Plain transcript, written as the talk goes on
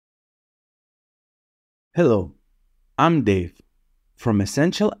Hello, I'm Dave from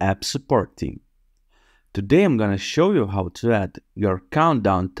Essential App Support Team. Today I'm going to show you how to add your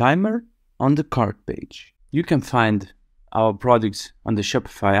countdown timer on the cart page. You can find our products on the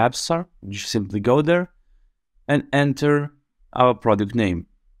Shopify App Store. You simply go there and enter our product name.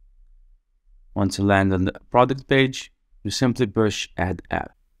 Once you land on the product page, you simply push Add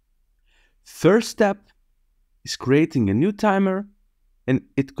App. First step is creating a new timer, and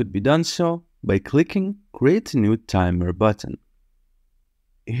it could be done so by clicking Create a New Timer button.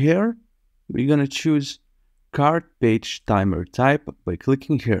 Here, we're going to choose Cart Page Timer Type by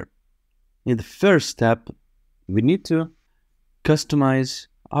clicking here. In the first step, we need to customize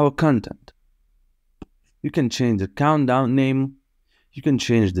our content. You can change the countdown name, you can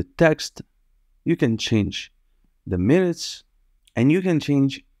change the text, you can change the minutes, and you can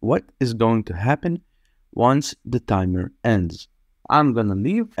change what is going to happen once the timer ends. I'm gonna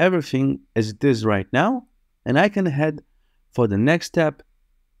leave everything as it is right now, and I can head for the next step,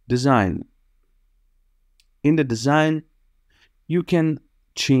 design. In the design, you can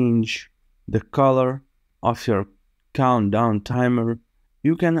change the color of your countdown timer.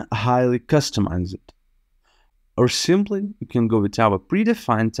 You can highly customize it. Or simply, you can go with our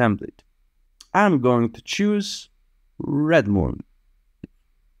predefined template. I'm going to choose Red Moon.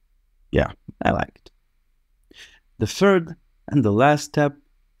 Yeah, I like it. The third and the last step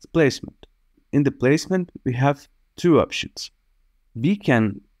is placement. In the placement, we have two options. We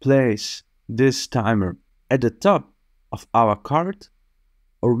can place this timer at the top of our cart,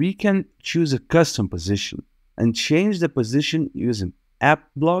 or we can choose a custom position and change the position using app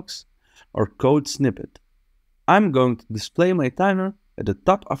blocks or code snippet. I'm going to display my timer at the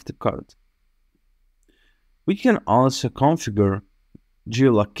top of the cart. We can also configure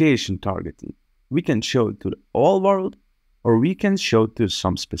geolocation targeting. We can show it to the whole world, or we can show to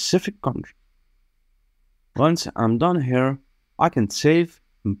some specific country. Once I'm done here, I can save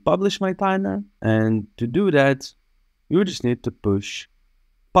and publish my timer, and to do that, you just need to push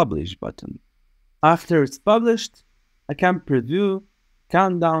Publish button. After it's published, I can preview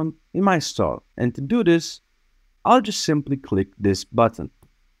countdown in my store, and to do this, I'll just simply click this button.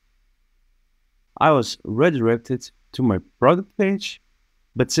 I was redirected to my product page,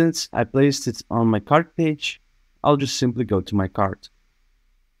 but since I placed it on my cart page, I'll just simply go to my cart.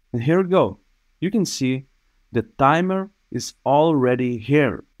 And here we go. You can see the timer is already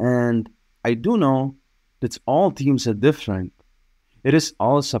here. And I do know that all teams are different. It is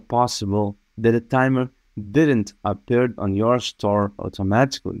also possible that the timer didn't appear on your store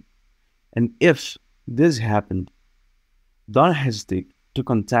automatically. And if this happened, don't hesitate to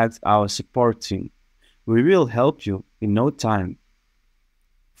contact our support team. We will help you in no time.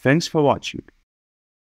 Thanks for watching.